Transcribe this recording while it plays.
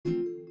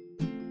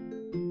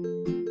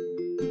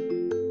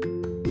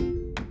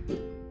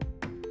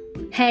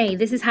Hey,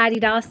 this is Heidi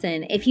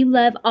Dawson. If you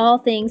love all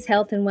things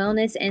health and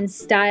wellness and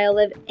style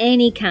of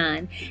any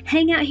kind,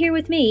 hang out here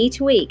with me each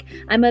week.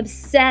 I'm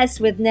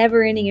obsessed with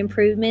never-ending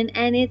improvement,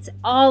 and it's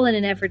all in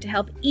an effort to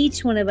help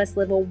each one of us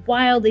live a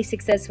wildly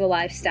successful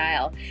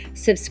lifestyle.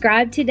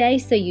 Subscribe today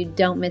so you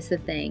don't miss a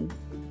thing.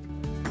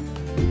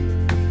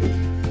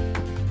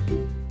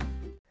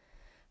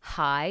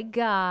 Hi,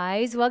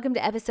 guys. Welcome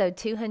to episode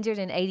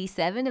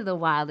 287 of the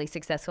Wildly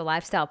Successful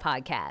Lifestyle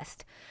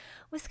Podcast.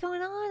 What's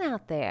going on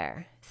out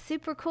there?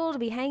 Super cool to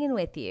be hanging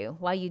with you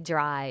while you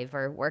drive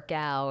or work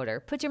out or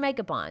put your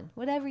makeup on,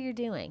 whatever you're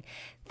doing.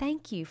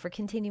 Thank you for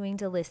continuing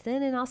to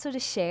listen and also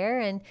to share.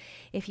 And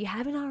if you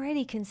haven't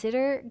already,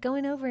 consider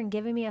going over and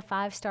giving me a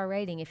 5-star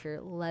rating if you're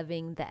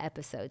loving the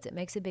episodes. It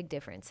makes a big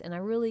difference. And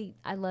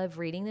I love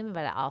reading them,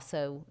 but I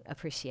also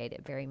appreciate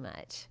it very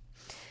much.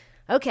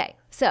 Okay,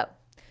 so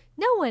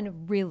no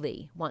one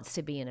really wants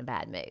to be in a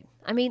bad mood.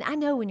 I mean, I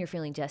know when you're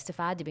feeling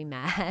justified to be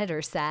mad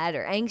or sad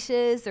or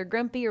anxious or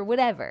grumpy or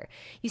whatever.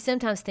 You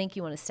sometimes think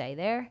you want to stay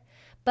there,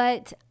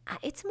 but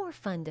it's more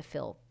fun to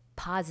feel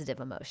positive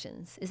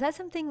emotions. Is that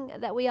something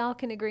that we all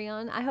can agree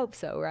on? I hope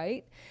so,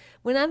 right?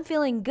 When I'm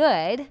feeling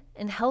good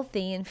and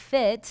healthy and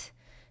fit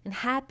and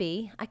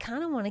happy, I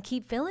kind of want to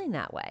keep feeling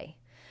that way.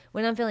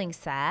 When I'm feeling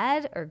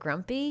sad or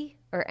grumpy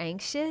or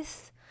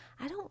anxious,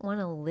 I don't want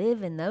to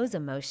live in those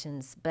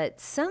emotions, but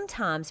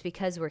sometimes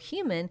because we're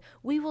human,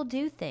 we will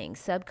do things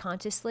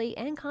subconsciously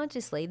and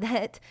consciously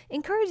that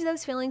encourage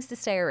those feelings to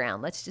stay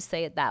around. Let's just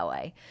say it that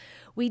way.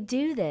 We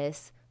do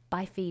this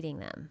by feeding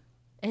them.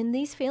 And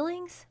these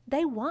feelings,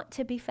 they want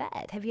to be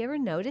fed. Have you ever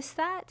noticed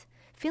that?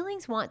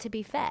 Feelings want to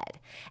be fed.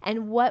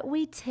 And what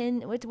we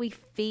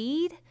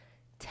feed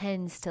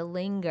tends to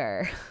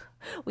linger.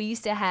 We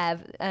used to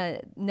have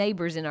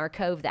neighbors in our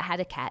cove that had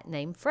a cat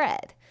named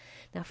Fred.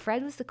 Now,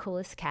 Fred was the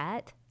coolest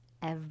cat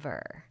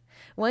ever.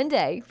 One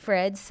day,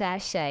 Fred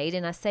sashayed,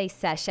 and I say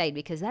sashayed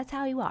because that's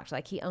how he walked,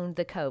 like he owned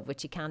the cove,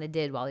 which he kind of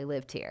did while he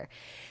lived here.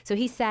 So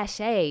he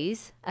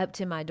sashays up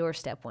to my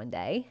doorstep one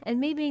day, and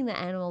me being the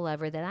animal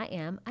lover that I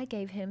am, I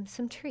gave him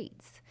some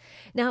treats.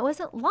 Now, it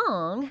wasn't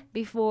long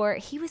before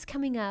he was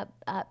coming up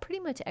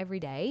pretty much every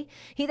day.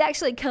 He'd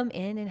actually come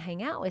in and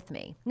hang out with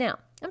me. Now,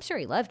 I'm sure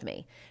he loved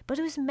me, but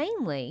it was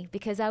mainly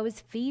because I was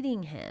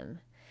feeding him.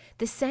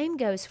 The same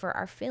goes for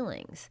our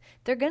feelings.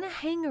 They're going to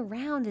hang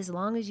around as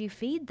long as you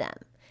feed them.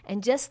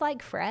 And just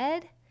like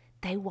Fred,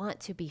 they want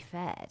to be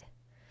fed.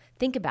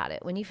 Think about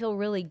it. When you feel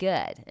really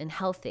good and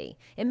healthy,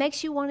 it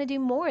makes you want to do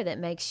more that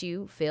makes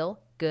you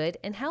feel good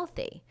and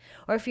healthy.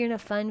 Or if you're in a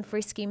fun,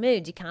 frisky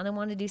mood, you kind of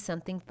want to do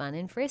something fun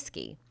and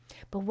frisky.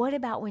 But what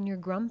about when you're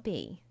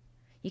grumpy?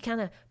 You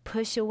kind of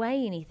push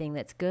away anything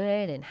that's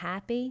good and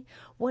happy.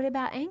 What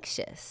about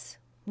anxious?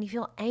 When you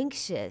feel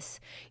anxious,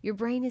 your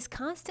brain is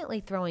constantly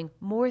throwing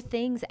more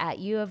things at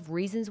you of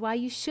reasons why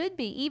you should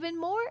be even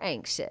more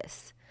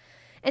anxious.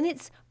 And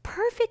it's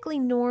perfectly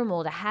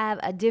normal to have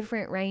a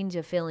different range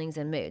of feelings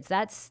and moods.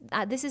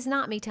 This is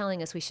not me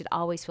telling us we should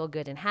always feel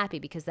good and happy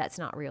because that's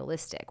not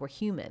realistic. We're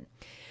human.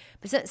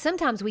 But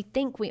sometimes we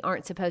think we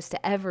aren't supposed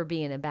to ever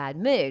be in a bad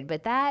mood,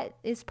 but that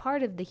is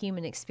part of the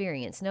human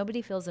experience.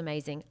 Nobody feels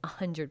amazing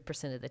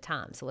 100% of the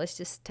time. So let's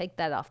just take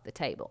that off the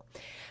table.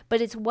 But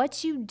it's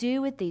what you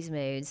do with these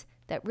moods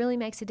that really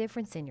makes a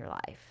difference in your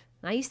life.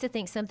 I used to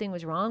think something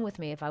was wrong with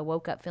me if I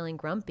woke up feeling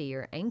grumpy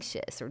or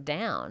anxious or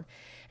down.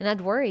 And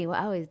I'd worry,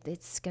 well,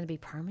 it's going to be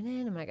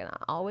permanent. Am I going to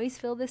always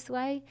feel this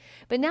way?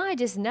 But now I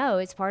just know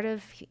it's part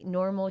of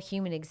normal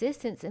human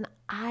existence, and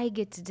I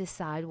get to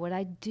decide what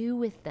I do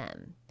with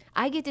them.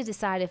 I get to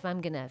decide if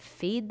I'm going to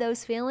feed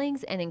those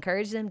feelings and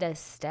encourage them to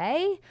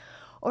stay,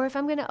 or if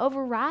I'm going to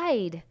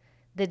override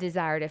the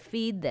desire to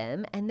feed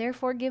them and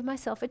therefore give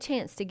myself a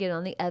chance to get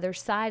on the other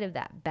side of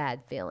that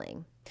bad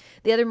feeling.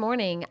 The other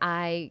morning,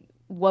 I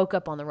woke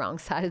up on the wrong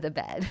side of the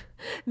bed,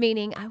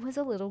 meaning I was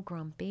a little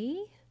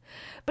grumpy,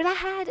 but I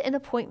had an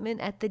appointment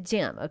at the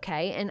gym,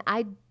 okay? And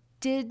I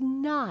did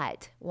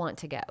not want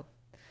to go.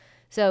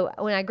 So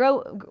when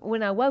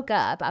I woke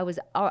up,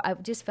 I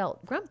just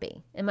felt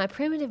grumpy, and my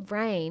primitive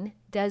brain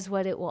does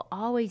what it will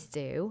always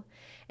do,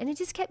 and it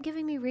just kept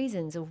giving me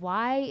reasons of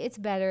why it's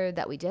better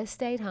that we just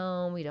stayed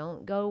home, we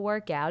don't go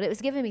work out. It was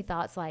giving me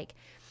thoughts like,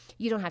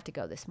 you don't have to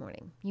go this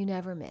morning. You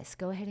never miss.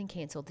 Go ahead and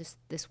cancel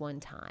this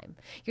one time.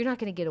 You're not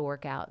going to get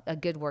a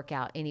good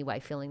workout anyway,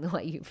 feeling the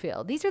way you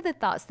feel. These are the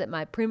thoughts that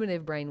my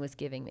primitive brain was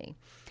giving me.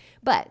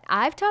 But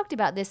I've talked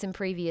about this in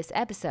previous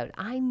episode.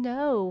 I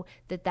know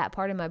that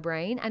part of my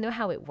brain, I know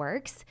how it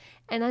works,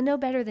 and I know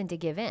better than to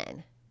give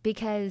in,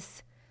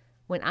 because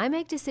when I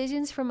make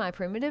decisions from my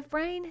primitive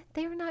brain,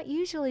 they're not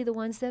usually the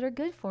ones that are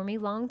good for me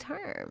long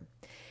term.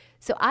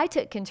 So I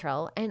took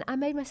control and I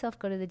made myself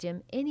go to the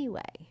gym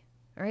anyway.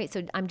 All right,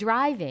 so I'm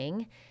driving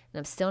and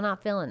I'm still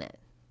not feeling it.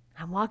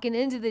 I'm walking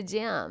into the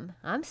gym.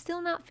 I'm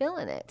still not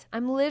feeling it.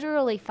 I'm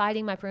literally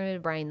fighting my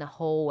primitive brain the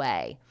whole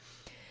way.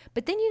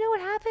 But then you know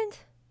what happened?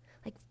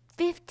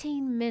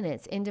 15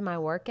 minutes into my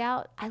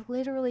workout, I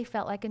literally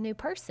felt like a new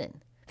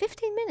person.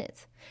 15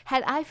 minutes.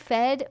 Had I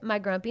fed my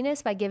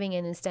grumpiness by giving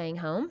in and staying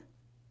home,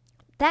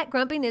 That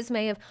grumpiness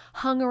may have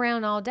hung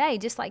around all day,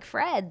 just like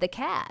Fred the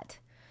cat.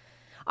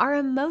 Our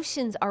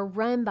emotions are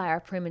run by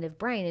our primitive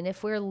brain, and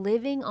if we're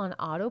living on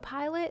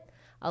autopilot,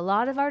 a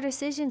lot of our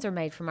decisions are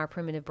made from our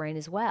primitive brain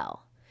as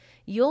well.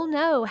 You'll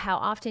know how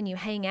often you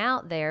hang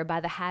out there by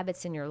the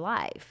habits in your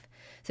life.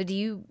 So do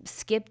you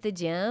skip the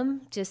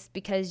gym just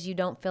because you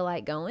don't feel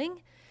like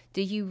going?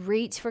 Do you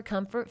reach for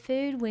comfort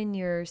food when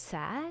you're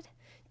sad?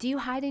 Do you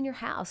hide in your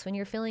house when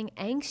you're feeling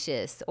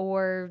anxious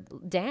or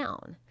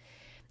down?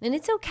 And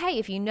it's okay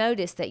if you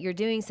notice that you're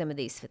doing some of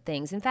these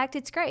things. In fact,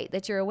 it's great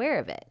that you're aware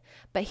of it.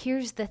 But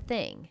here's the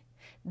thing.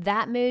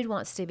 That mood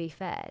wants to be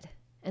fed.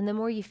 And the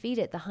more you feed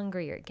it, the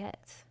hungrier it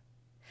gets.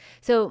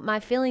 So my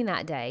feeling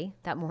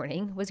that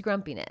morning, was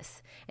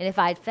grumpiness. And if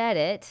I'd fed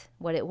it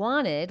what it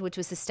wanted, which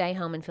was to stay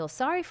home and feel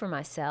sorry for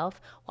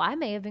myself, well, I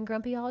may have been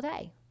grumpy all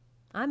day.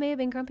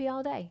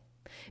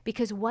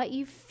 Because what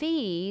you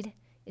feed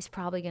is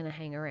probably going to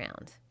hang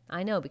around.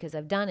 I know because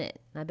I've done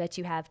it, and I bet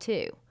you have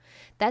too.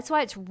 That's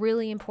why it's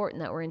really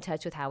important that we're in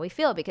touch with how we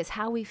feel, because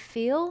how we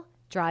feel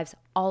drives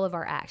all of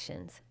our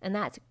actions. And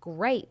that's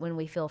great when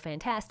we feel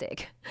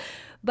fantastic.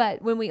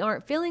 But when we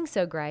aren't feeling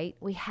so great,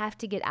 we have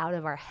to get out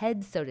of our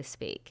heads, so to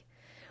speak.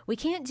 We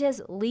can't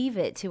just leave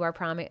it to our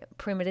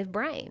primitive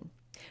brain.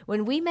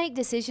 When we make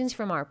decisions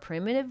from our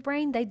primitive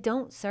brain, they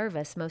don't serve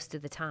us most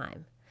of the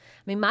time.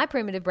 I mean, my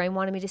primitive brain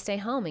wanted me to stay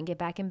home and get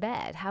back in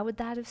bed. How would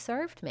that have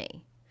served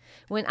me?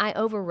 When I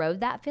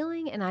overrode that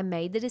feeling and I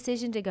made the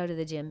decision to go to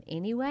the gym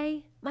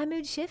anyway, my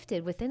mood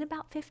shifted within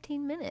about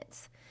 15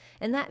 minutes.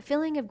 And that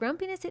feeling of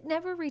grumpiness, it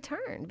never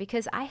returned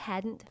because I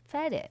hadn't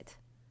fed it.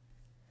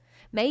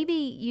 Maybe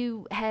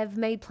you have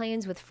made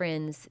plans with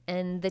friends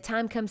and the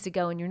time comes to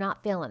go and you're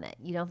not feeling it.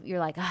 You're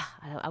like,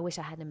 I wish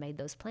I hadn't made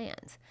those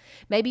plans.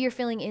 Maybe you're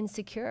feeling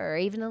insecure or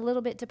even a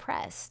little bit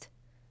depressed.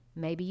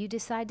 Maybe you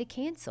decide to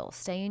cancel,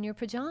 stay in your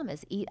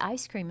pajamas, eat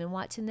ice cream and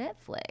watch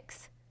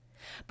Netflix.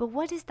 But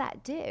what does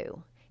that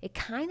do? It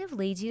kind of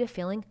leads you to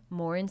feeling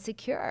more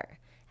insecure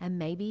and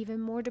maybe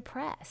even more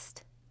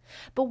depressed.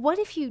 But what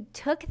if you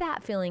took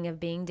that feeling of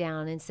being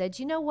down and said,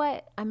 you know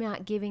what? I'm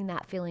not giving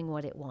that feeling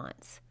what it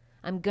wants.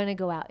 I'm going to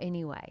go out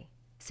anyway.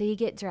 So you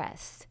get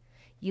dressed.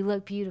 You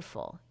look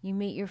beautiful. You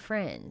meet your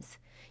friends.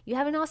 You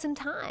have an awesome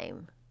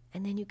time.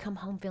 And then you come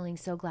home feeling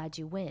so glad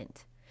you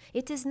went.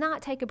 It does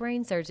not take a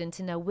brain surgeon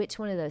to know which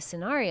one of those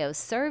scenarios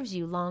serves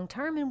you long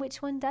term and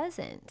which one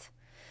doesn't.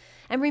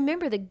 And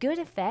remember, the good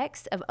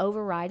effects of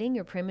overriding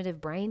your primitive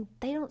brain,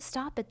 they don't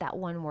stop at that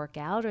one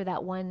workout or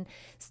that one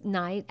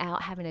night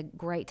out having a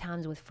great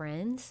time with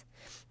friends.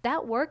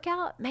 That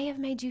workout may have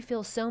made you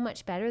feel so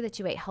much better that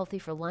you ate healthy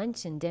for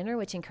lunch and dinner,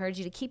 which encouraged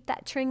you to keep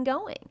that trend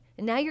going.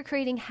 And now you're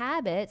creating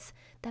habits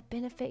that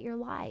benefit your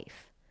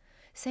life.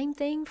 Same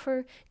thing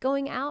for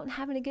going out and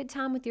having a good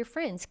time with your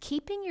friends.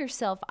 Keeping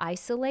yourself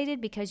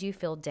isolated because you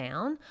feel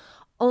down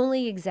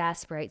only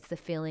exasperates the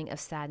feeling of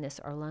sadness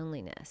or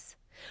loneliness.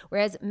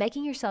 Whereas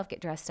making yourself get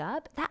dressed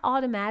up, that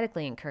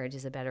automatically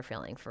encourages a better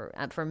feeling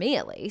for me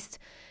at least.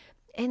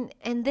 And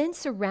then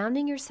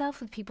surrounding yourself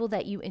with people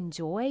that you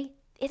enjoy,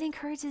 it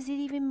encourages it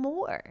even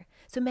more.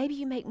 So maybe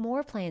you make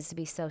more plans to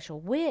be social,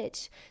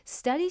 which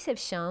studies have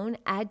shown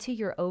add to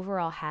your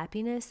overall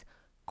happiness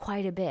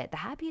quite a bit. The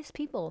happiest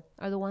people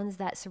are the ones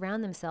that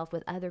surround themselves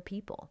with other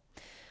people,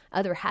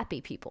 other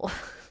happy people.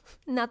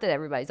 Not that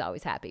everybody's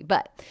always happy,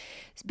 but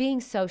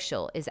being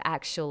social is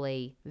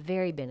actually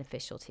very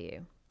beneficial to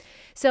you.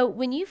 So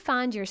when you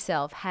find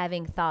yourself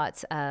having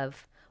thoughts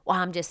of, well,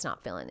 I'm just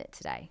not feeling it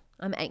today.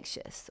 I'm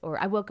anxious, or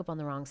I woke up on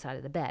the wrong side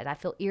of the bed. I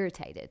feel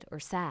irritated or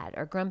sad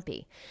or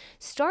grumpy.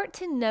 Start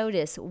to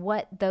notice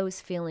what those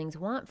feelings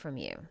want from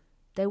you.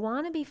 They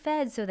want to be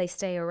fed so they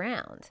stay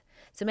around.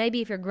 So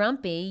maybe if you're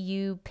grumpy,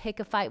 you pick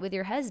a fight with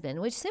your husband,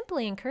 which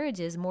simply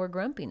encourages more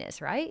grumpiness,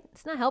 right?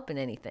 It's not helping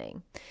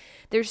anything.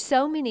 There's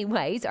so many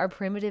ways our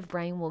primitive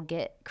brain will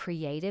get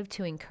creative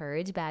to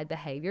encourage bad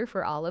behavior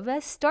for all of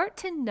us. Start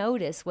to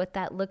notice what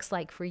that looks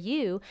like for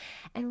you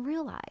and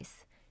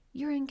realize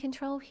you're in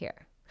control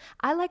here.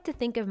 I like to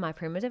think of my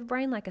primitive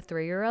brain like a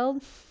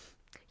 3-year-old.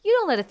 You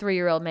don't let a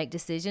 3-year-old make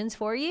decisions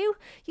for you.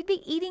 You'd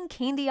be eating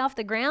candy off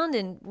the ground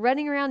and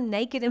running around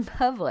naked in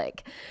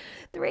public.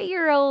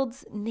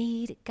 3-year-olds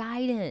need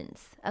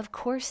guidance. Of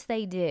course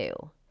they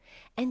do.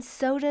 And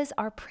so does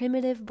our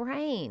primitive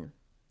brain.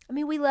 I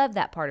mean, we love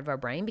that part of our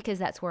brain because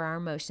that's where our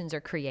emotions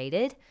are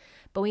created.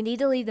 But we need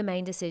to leave the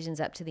main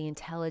decisions up to the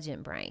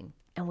intelligent brain.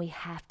 And we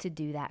have to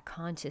do that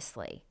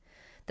consciously.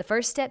 The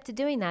first step to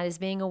doing that is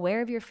being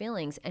aware of your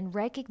feelings and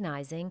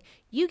recognizing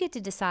you get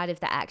to decide if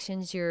the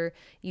actions you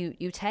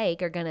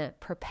take are going to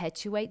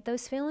perpetuate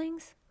those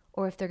feelings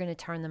or if they're going to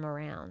turn them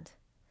around.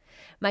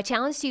 My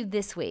challenge to you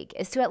this week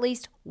is to at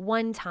least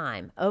one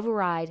time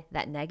override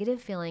that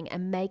negative feeling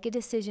and make a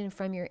decision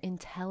from your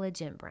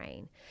intelligent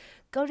brain.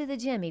 Go to the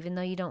gym even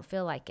though you don't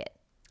feel like it.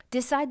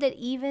 Decide that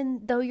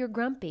even though you're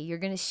grumpy, you're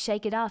going to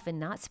shake it off and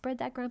not spread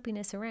that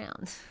grumpiness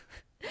around.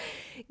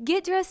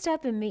 Get dressed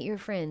up and meet your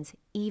friends,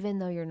 even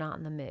though you're not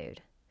in the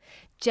mood.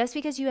 Just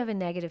because you have a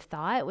negative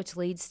thought, which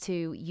leads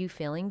to you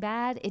feeling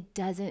bad, it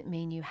doesn't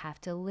mean you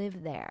have to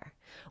live there.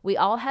 We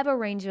all have a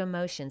range of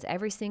emotions,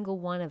 every single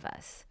one of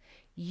us.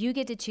 You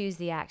get to choose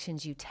the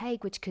actions you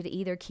take, which could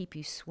either keep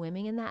you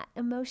swimming in that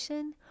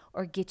emotion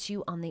or get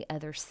you on the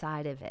other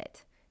side of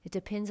it. It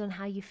depends on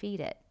how you feed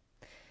it.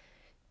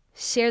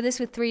 Share this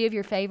with 3 of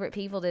your favorite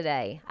people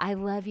today. I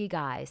love you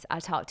guys.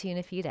 I'll talk to you in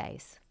a few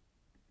days.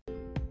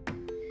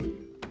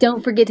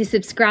 Don't forget to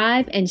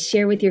subscribe and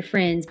share with your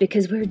friends,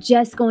 because we're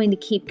just going to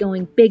keep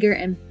going bigger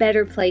and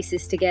better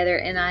places together,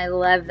 and I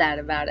love that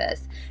about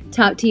us.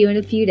 Talk to you in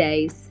a few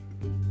days.